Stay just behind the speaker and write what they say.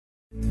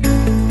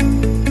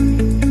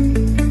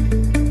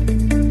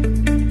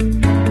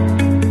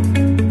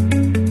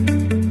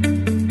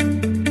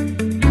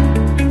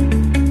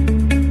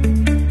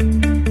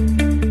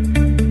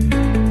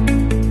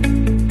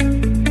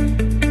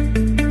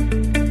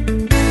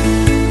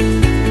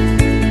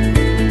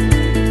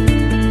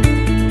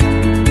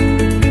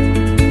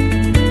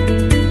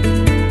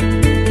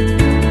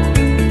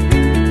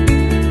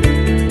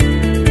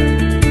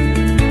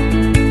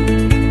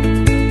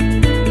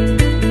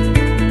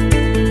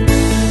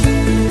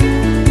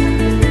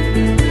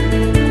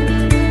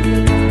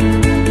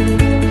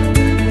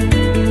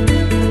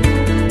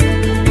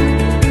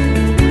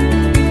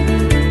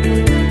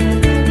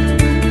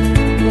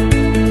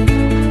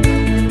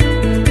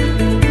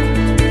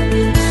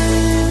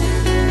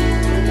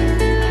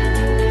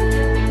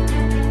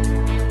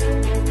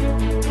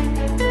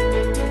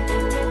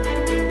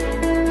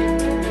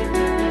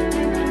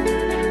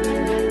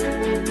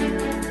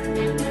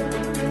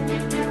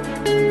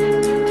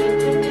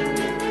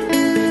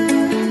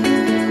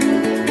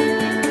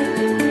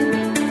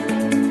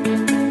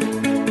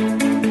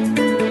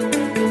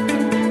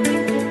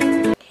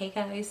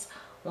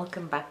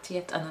to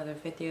yet another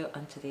video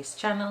on today's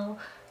channel.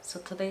 So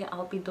today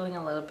I'll be doing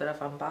a little bit of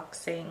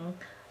unboxing.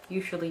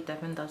 Usually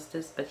Devin does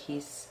this, but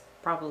he's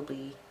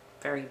probably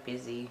very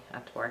busy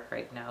at work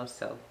right now,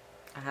 so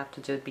I have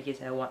to do it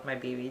because I want my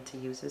baby to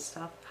use his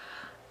stuff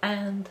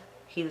and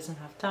he doesn't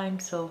have time,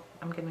 so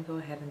I'm gonna go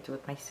ahead and do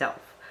it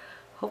myself.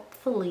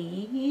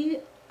 Hopefully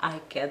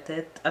I get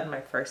it on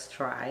my first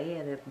try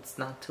and it's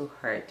not too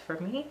hard for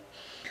me.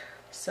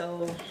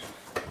 So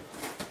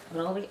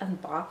what I'll be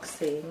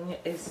unboxing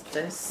is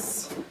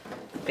this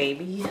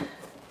baby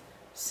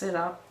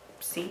sit-up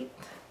seat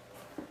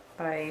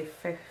by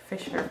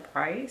Fisher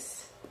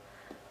Price.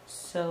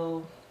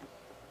 So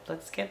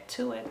let's get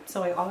to it.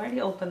 So I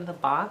already opened the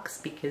box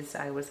because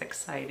I was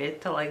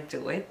excited to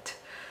do it.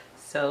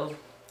 So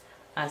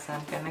as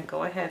I'm gonna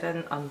go ahead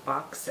and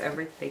unbox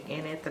everything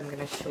in it, I'm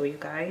gonna show you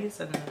guys,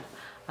 and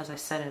as I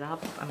set it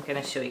up I'm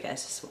gonna show you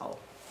guys as well.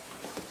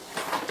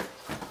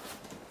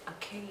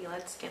 Okay,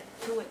 let's get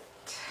to it.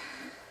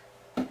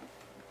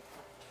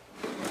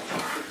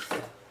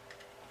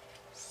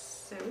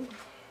 So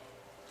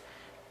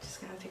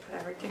just gonna take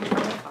everything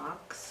from the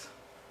box.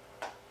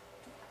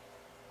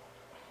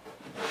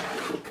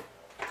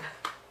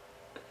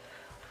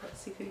 Let's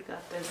see if we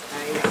got this,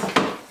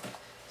 guys.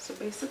 So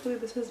basically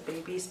this is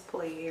baby's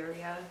play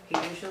area. He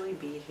usually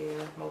be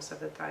here most of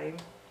the time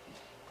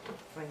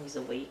when he's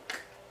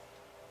awake.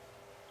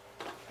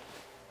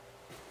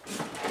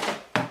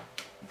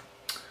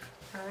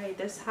 Alright,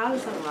 this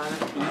has a lot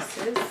of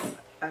pieces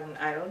and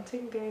I don't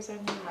think there's any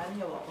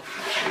manual.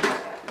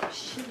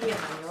 Should be a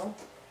manual.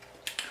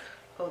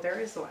 Oh, there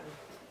is one.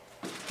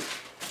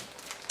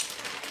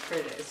 Here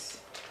it is.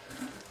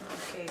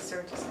 Okay, so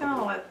we're just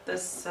gonna let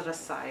this set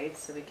aside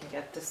so we can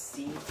get to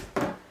see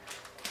what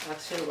it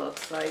actually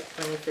looks like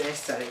when we finish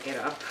setting it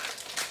up.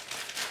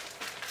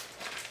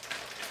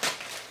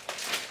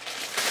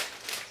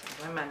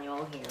 So my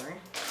manual here.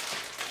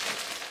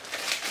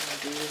 And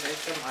these are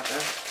some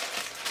other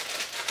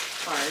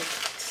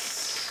parts.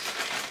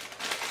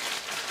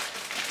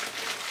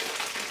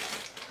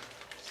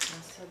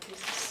 Just set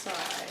these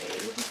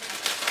aside.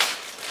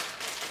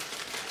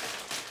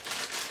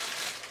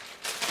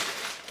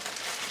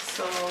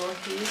 So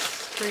he's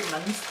 3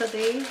 months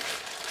today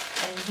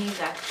and he's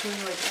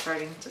actually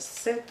starting to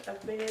sit a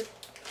bit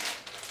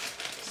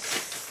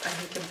and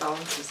he can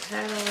balance his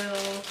head a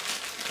little.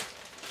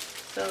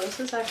 So this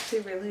is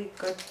actually really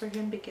good for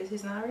him because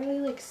he's not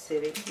really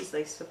sitting, he's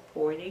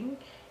supporting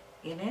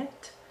in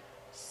it,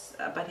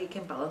 but he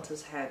can balance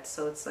his head,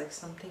 so it's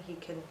something he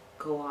can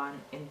go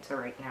on into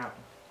right now.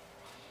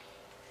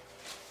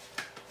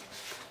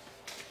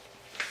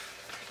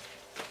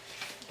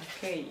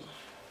 Okay.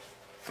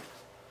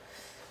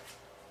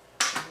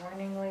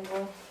 Warning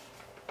label.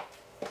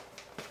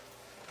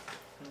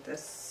 And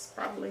this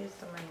probably is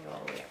the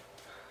manual, yeah.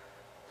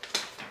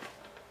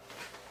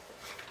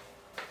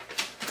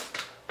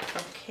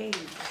 Okay,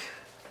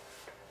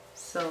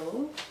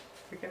 so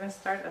we're gonna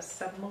start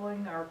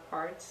assembling our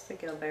parts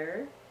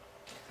together.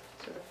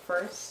 So the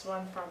first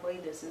one, probably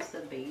this is the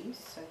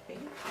base, I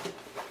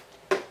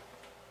think.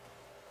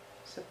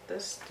 So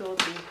this will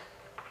be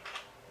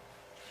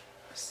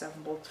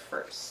assembled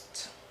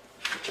first.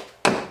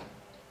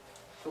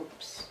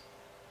 Oops.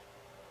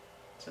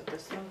 So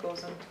this one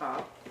goes on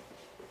top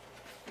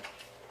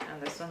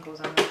and this one goes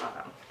on the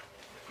bottom.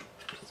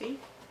 See?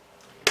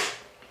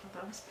 Well,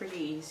 that was pretty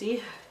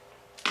easy.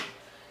 I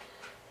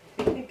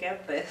think I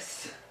get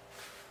this.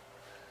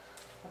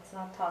 Let's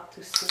not talk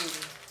too soon.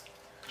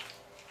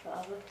 The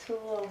other two,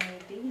 I'll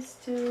need these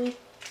two.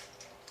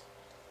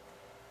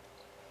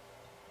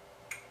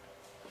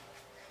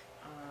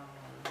 I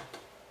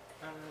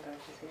don't know that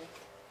is it.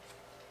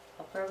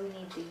 I'll probably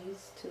need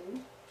these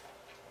two.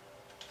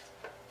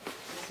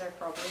 These are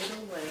probably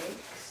the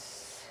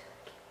legs.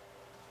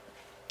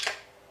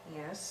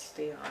 Yes,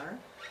 they are.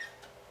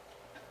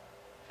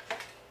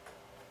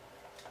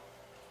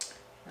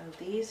 Now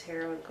these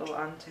here would go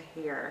onto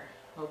here.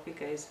 Hope you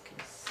guys can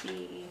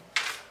see.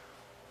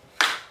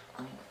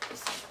 Let me put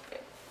this up a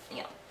bit.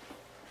 Yeah.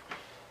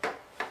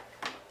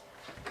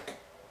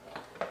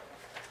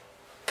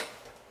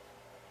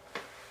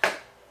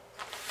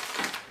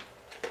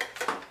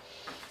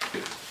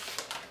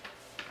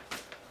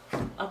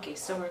 Okay,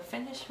 so we're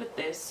finished with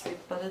this. We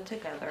put it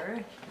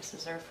together. This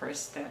is our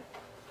first step.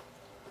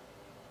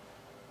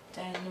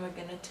 Then we're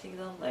gonna take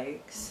the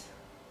legs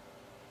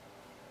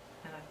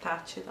and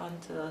attach it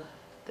onto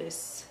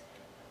this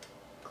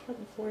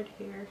clipboard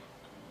here.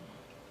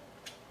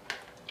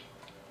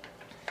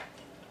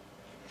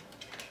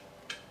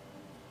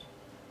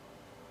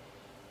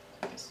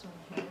 This one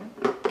here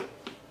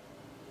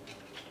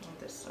and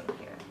this one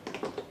here.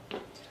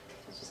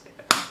 So just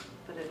gonna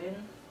put it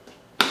in,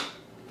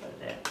 put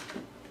it in.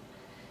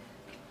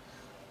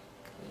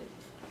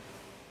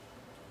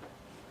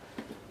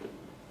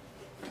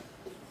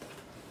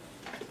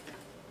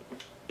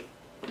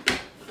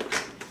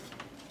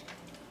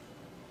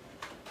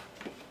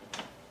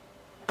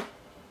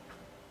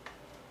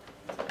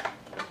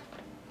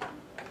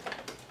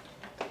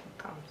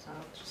 Comes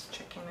out, just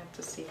checking it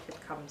to see if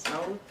it comes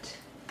out.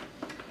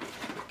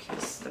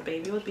 the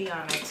baby would be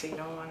on it, so you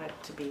don't want it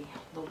to be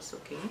loose,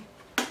 okay?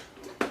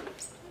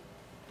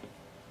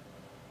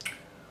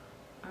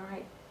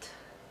 Alright,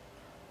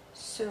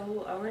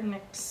 so our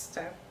next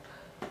step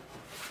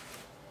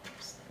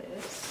is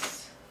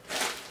this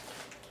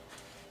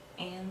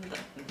and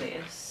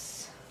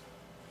this.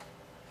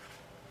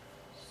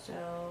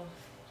 So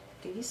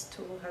these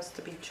two has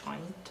to be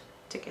joined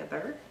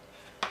together.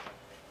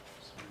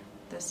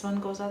 This one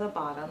goes at the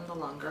bottom, the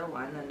longer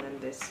one, and then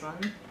this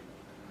one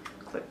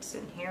clips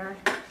in here.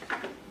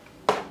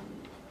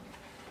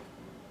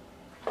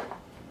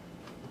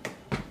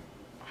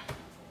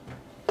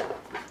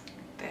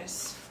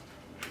 This,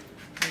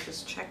 and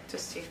just check to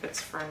see if it's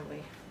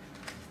firmly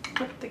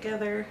put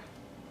together.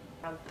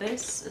 Now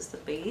this is the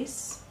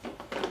base, so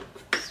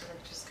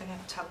we're just gonna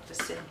tuck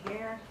this in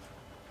here.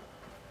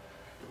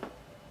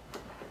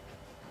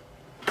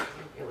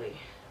 Really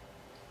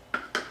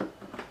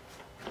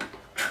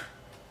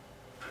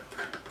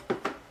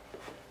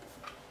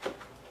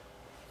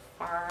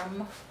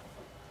firm.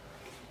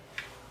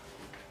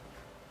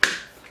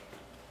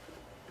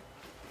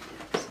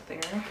 So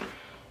there.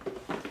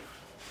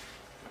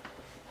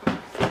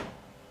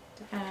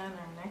 And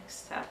our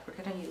next step,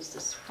 we're going to use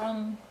this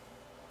front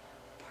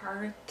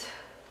part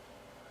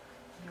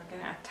and we're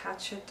going to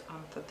attach it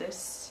onto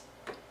this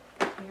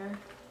here.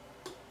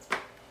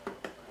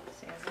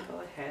 So as I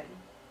go ahead,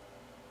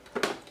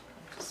 I'll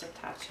just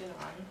attach it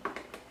on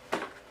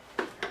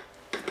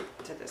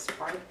to this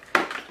part.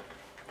 I'm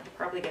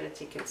probably going to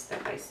take it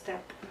step by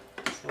step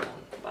so it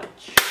won't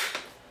budge.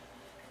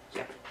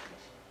 Yep.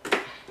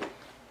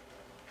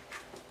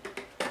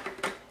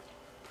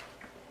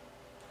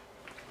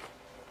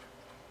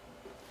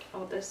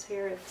 Oh, this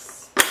here,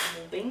 it's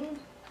moving,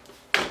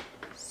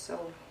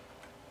 so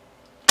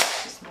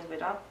just move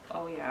it up.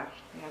 Oh yeah,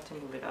 we have to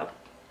move it up,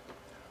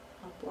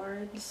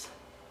 upwards.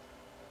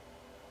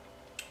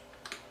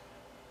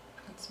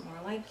 That's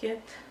more like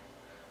it.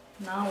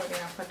 Now we're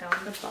gonna put down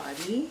the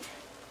body.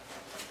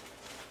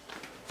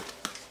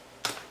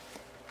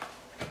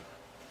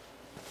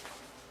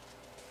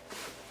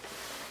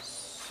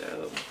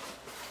 So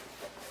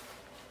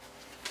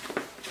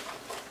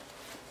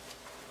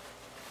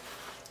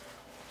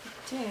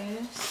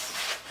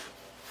this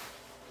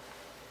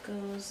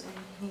goes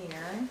in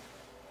here. And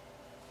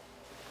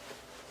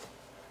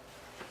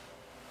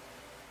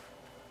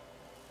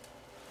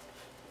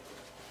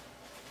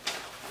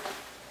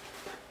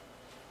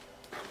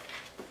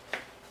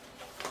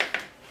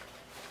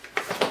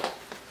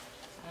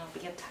it'll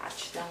be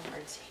attached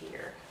downwards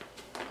here.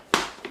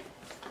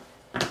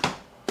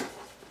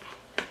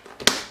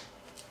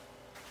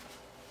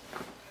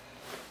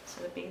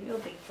 So the baby will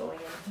be going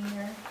in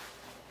here.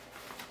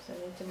 So I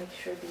need to make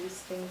sure these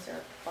things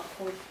are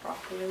buckled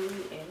properly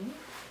in.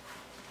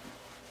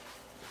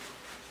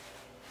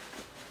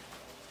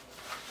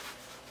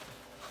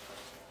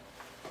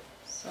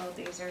 So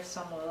these are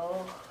some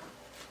little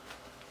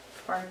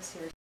parts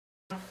here.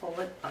 I'm gonna fold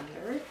it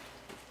under.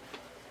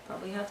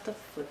 Probably have to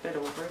flip it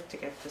over to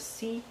get the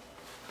seat,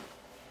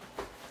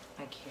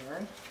 like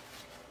here,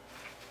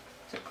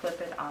 to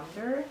clip it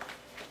under.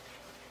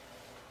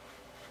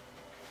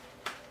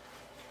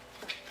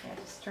 Yeah,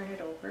 just turn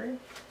it over.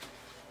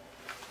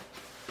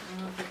 I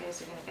don't know if you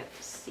guys are gonna get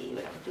to see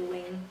what I'm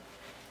doing.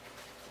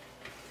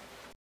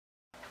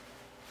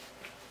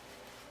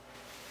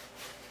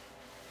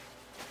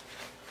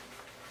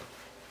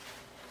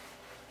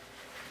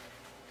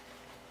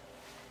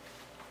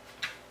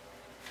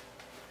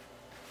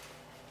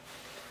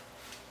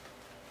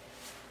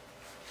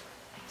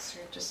 So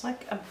you're just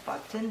like a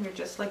button, you're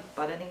just like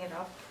buttoning it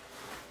up.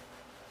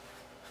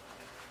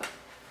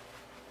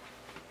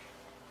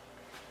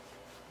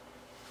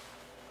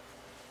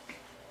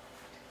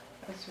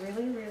 It's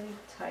really, really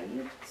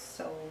tight,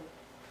 so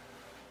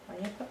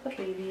when you put the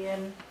baby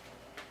in,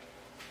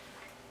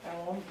 it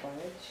won't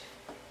budge.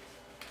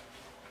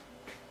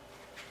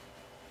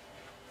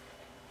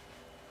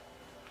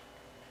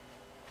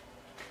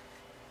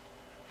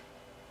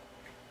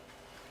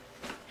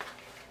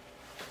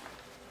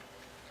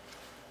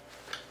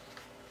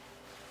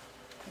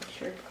 Make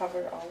sure it's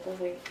covered all the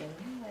way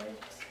in, right?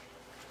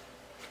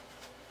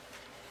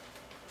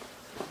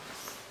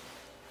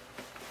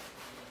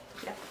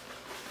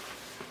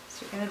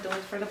 I'm gonna do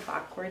it for the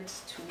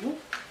backwards too.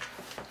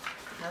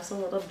 It has a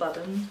little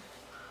button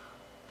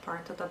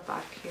part at the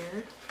back here.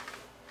 And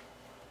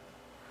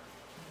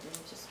then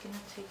I'm just gonna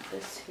take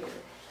this here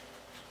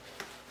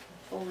and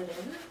fold it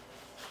in.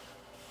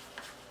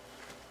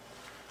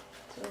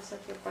 So it's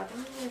like you're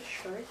buttoning your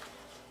shirt.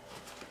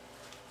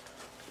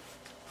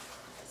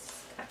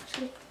 It's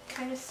actually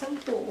kind of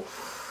simple.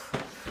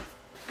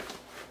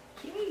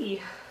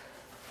 Yay!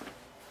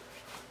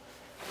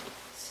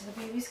 So the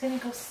baby's gonna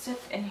go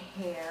sit in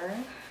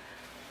here,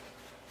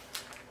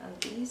 and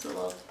these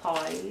little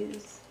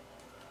toys,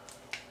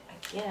 I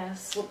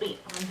guess, will be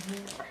on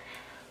here.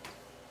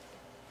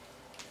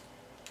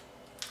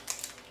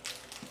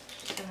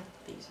 Just gonna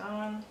put these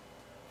on.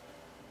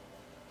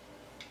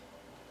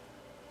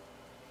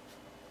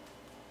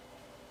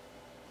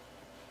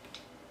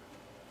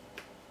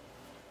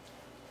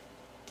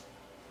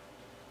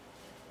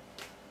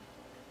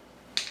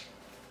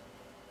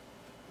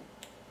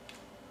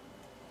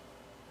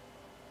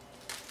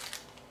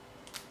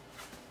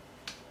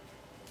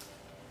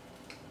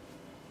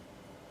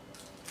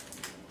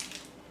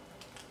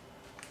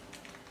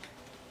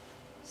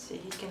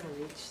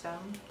 reach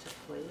them to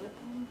play with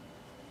them.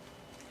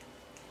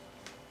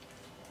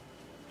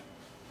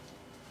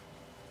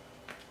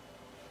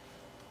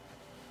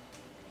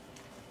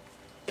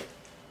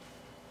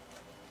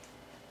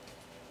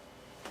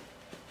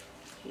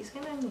 He's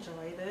gonna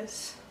enjoy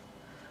this.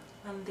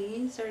 And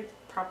these are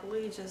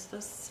probably just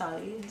the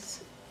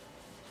sides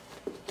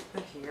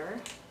over here.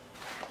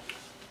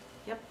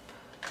 Yep,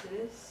 it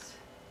is.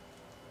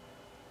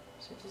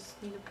 So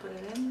just need to put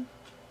it in.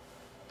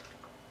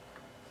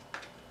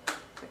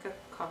 Like a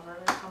cover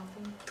or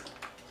something.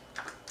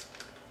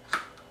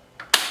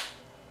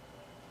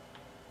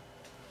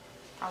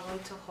 Probably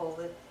to hold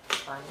it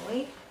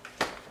firmly.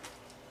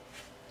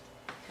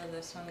 And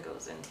this one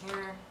goes in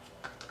here.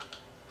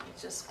 It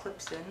just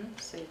clips in,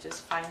 so you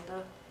just find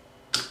the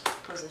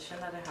position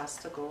that it has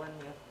to go and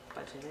you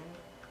put it in.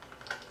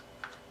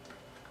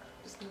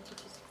 Just need to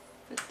just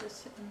fit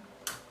this in.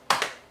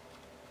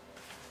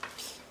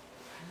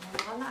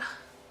 And voila!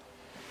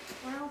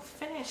 We're all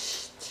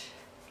finished.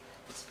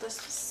 So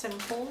this was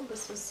simple.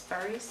 This was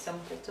very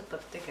simple to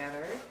put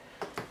together.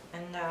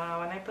 And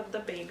when I put the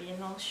baby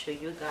in, I'll show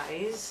you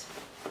guys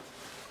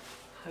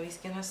how he's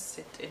gonna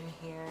sit in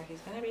here.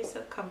 He's gonna be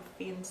so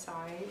comfy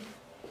inside.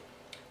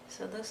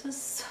 So this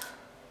is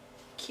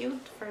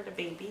cute for the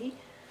baby.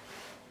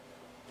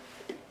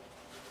 And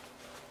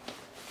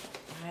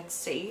it's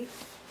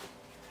safe,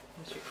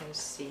 as you can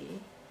see.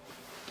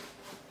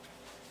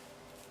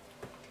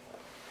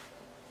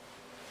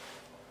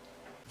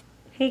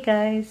 Hey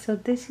guys, so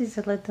this is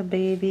a little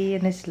baby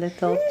in his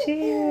little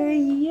chair.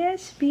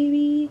 Yes,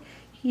 baby.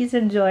 He's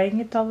enjoying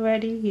it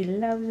already. He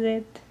loves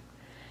it.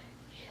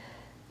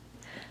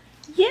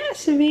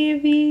 Yes,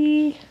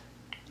 baby.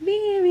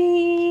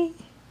 Baby.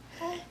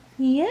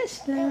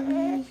 Yes,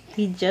 lovey.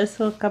 He just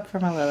woke up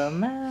from a little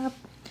nap.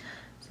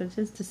 So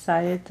just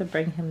decided to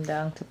bring him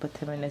down to put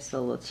him in his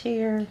little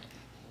chair.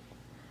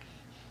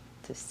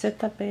 To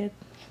sit a bit.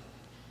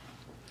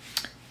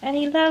 And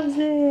he loves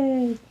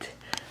it.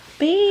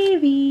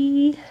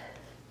 Baby.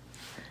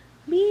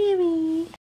 Baby.